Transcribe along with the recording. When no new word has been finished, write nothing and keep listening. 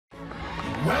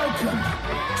Welcome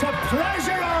to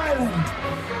Pleasure Island.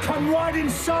 Come right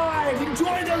inside,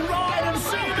 enjoy the ride and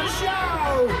see the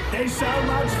show. There's so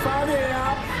much fun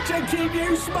here to keep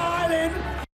you smiling.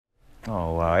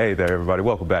 Oh, wow. Hey there, everybody.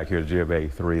 Welcome back here to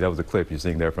GMA 3. That was a clip you're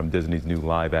seeing there from Disney's new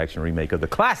live-action remake of the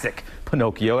classic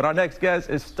Pinocchio. And our next guest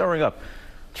is stirring up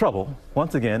trouble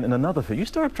once again in another film. You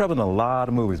stir up trouble in a lot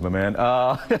of movies, my man.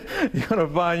 You're going to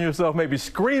find yourself maybe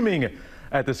screaming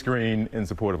at the screen in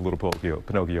support of little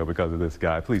Pinocchio because of this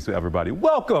guy. Please, everybody,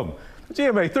 welcome to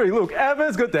GMA 3. Luke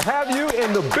Evans, good to have you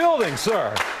in the building,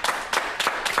 sir.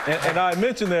 And I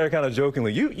mentioned there kind of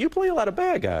jokingly, you play a lot of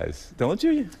bad guys, don't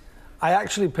you? I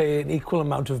actually play an equal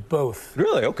amount of both.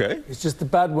 Really? Okay. It's just the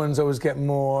bad ones always get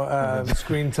more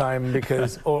screen time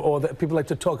because, or people like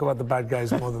to talk about the bad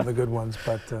guys more than the good ones.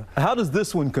 But how does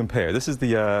this one compare? This is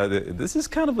this is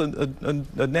kind of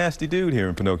a nasty dude here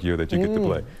in Pinocchio that you get to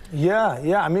play.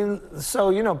 Yeah. I mean, so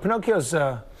you know, Pinocchio's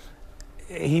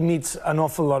he meets an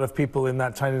awful lot of people in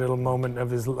that tiny little moment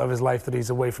of his life that he's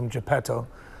away from Geppetto,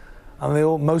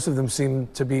 and most of them seem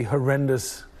to be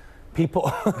horrendous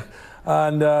people.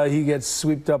 And he gets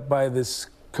swept up by this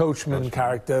coachman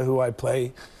character who I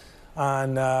play,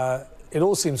 and it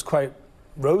all seems quite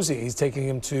rosy. He's taking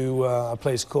him to a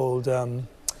place called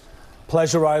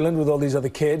Pleasure Island with all these other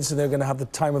kids, and they're going to have the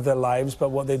time of their lives. But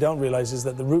what they don't realize is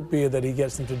that the root beer that he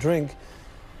gets them to drink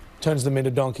turns them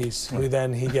into donkeys, who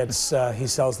then he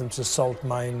sells them to salt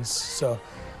mines. So,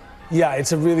 yeah,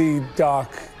 it's a really dark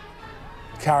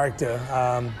character,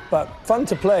 but fun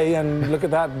to play. And look at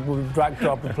that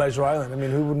backdrop of Pleasure Island. I mean,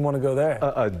 who wouldn't want to go there?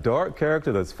 A dark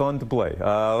character that's fun to play.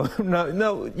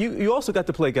 No, you also got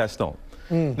to play Gaston.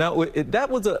 Now,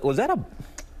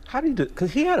 how did you do?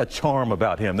 Because he had a charm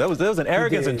about him. There was an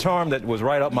arrogance and charm that was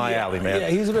right up my alley, man. Yeah,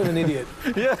 he's a bit of an idiot.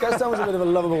 Yeah, Gaston was a bit of a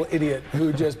lovable idiot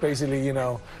who just basically, you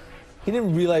know, he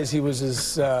didn't realize he was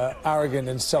as arrogant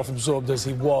and self-absorbed as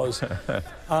he was.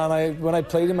 And when I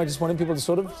played him, I just wanted people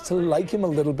to like him a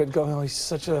little bit, go, oh,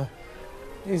 he's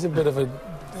a bit of a,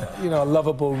 you know, a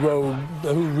lovable rogue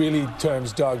who really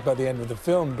turns dark by the end of the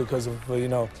film because of, you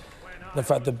know, the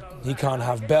fact that he can't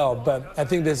have Belle. But I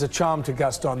think there's a charm to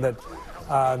Gaston that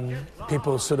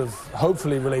people sort of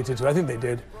hopefully related to. I think they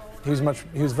did. He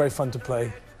was very fun to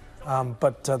play.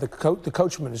 But the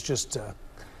coachman is just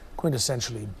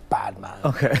quintessentially bad man.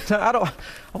 Okay, I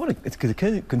want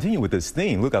to continue with this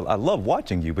theme. Look, I love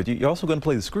watching you, but you're also going to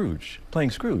play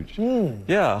playing Scrooge.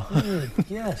 Yeah.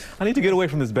 Yes. I need to get away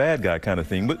from this bad guy kind of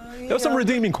thing, but there's some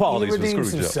redeeming qualities for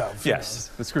Scrooge. Himself, yes,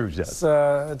 the Scrooge does.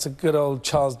 It's a good old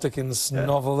Charles Dickens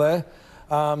novel there.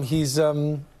 He's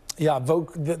I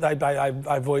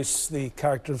voice the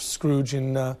character of Scrooge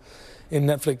in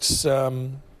Netflix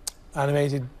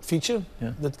animated feature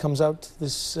that comes out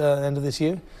this end of this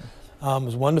year. It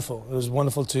was wonderful. It was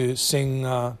wonderful to sing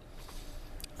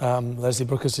Leslie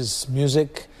Brookers's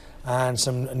music and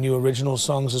some new original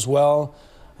songs as well.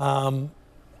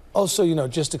 Also, you know,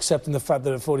 just accepting the fact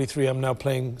that at 43 I'm now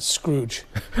playing Scrooge.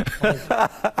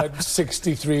 At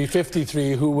 63,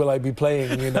 53, who will I be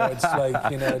playing? You know, it's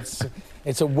like, you know,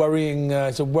 it's a worrying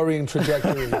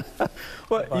trajectory.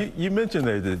 Well, you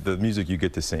mentioned the music you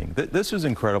get to sing. This is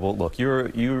incredible. Look,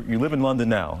 you live in London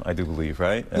now, I do believe,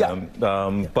 right? Yeah.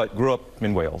 But grew up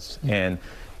in Wales, and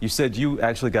you said you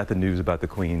actually got the news about the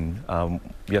Queen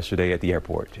yesterday at the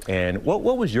airport. And what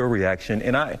was your reaction?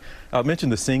 And I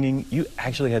mentioned the singing. You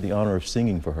actually had the honor of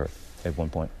singing for her at one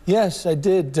point. Yes, I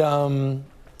did.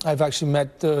 I've actually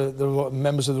met the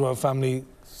members of the royal family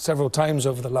several times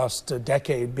over the last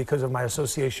decade because of my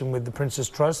association with the Prince's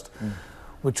Trust,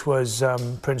 which was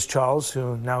Prince Charles,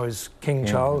 who now is King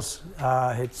Charles.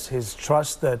 It's his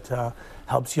trust that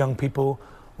helps young people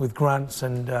with grants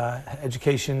and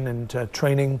education and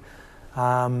training.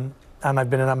 And I've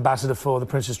been an ambassador for the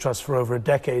Prince's Trust for over a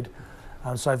decade.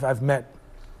 So I've met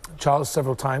Charles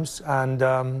several times, and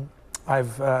I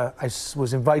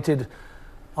was invited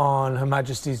on Her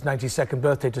Majesty's 92nd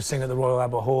birthday to sing at the Royal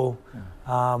Albert Hall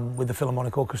with the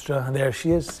Philharmonic Orchestra, and there she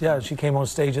is. Yeah, she came on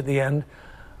stage at the end,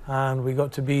 and we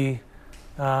got to be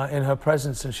in her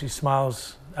presence, and she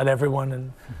smiles at everyone,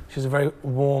 and she's a very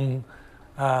warm,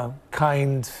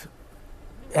 kind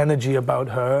energy about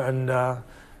her, and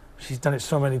she's done it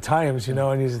so many times, you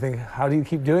know, and you just think, how do you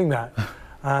keep doing that?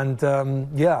 And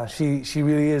yeah, she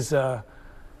really is.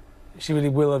 She really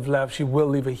will have left. She will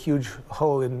leave a huge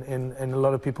hole in a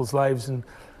lot of people's lives, and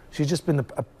she's just been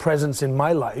a presence in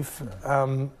my life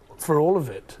for all of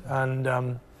it.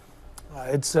 And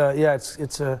it's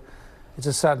a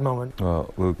sad moment.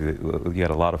 Well, Luke, you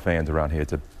had a lot of fans around here.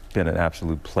 It's been an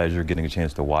absolute pleasure getting a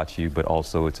chance to watch you, but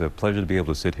also it's a pleasure to be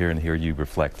able to sit here and hear you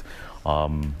reflect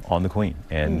on the Queen.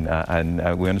 And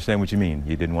we understand what you mean.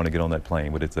 You didn't want to get on that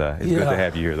plane, but it's good to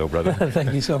have you here, though, brother.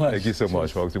 Thank you so much. Thank you so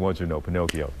much, folks. We want you to know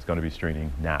Pinocchio is going to be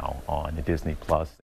streaming now on Disney+.